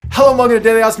Hello and welcome to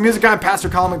Daily Austin Music. I'm Pastor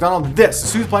Colin McDonald. This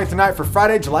is who's playing tonight for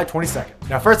Friday, July 22nd.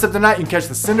 Now, first up tonight, you can catch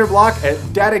the Cinder Block at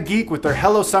Data Geek with their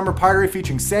Hello Summer Party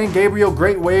featuring San Gabriel,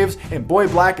 Great Waves, and Boy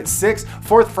Black at 6.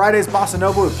 Fourth Friday's Bossa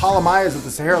Nova with Paula Myers at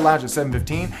the Sahara Lounge at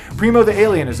 7:15. Primo the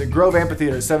Alien is at Grove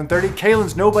Amphitheater at 7:30.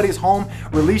 Kalen's Nobody's Home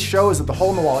release show is at the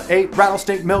Hole in the Wall at 8.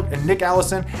 Rattlesnake Milk and Nick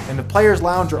Allison and the Players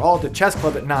Lounge are all at the Chess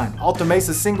Club at 9. Alta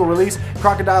Mesa's single release,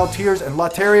 Crocodile Tears and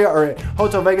Lateria are at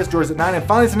Hotel Vegas doors at 9. And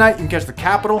finally tonight, you can catch the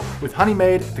Capitol with Honey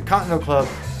Maid at the Continental Club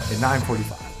at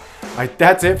 9:45. All right,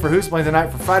 that's it for Who's Playing Tonight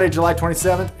for Friday, July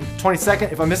 22nd.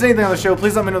 If I missed anything on the show,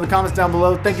 please let me know in the comments down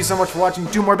below. Thank you so much for watching.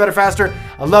 Do more, better, faster.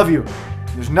 I love you.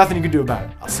 There's nothing you can do about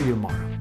it. I'll see you tomorrow.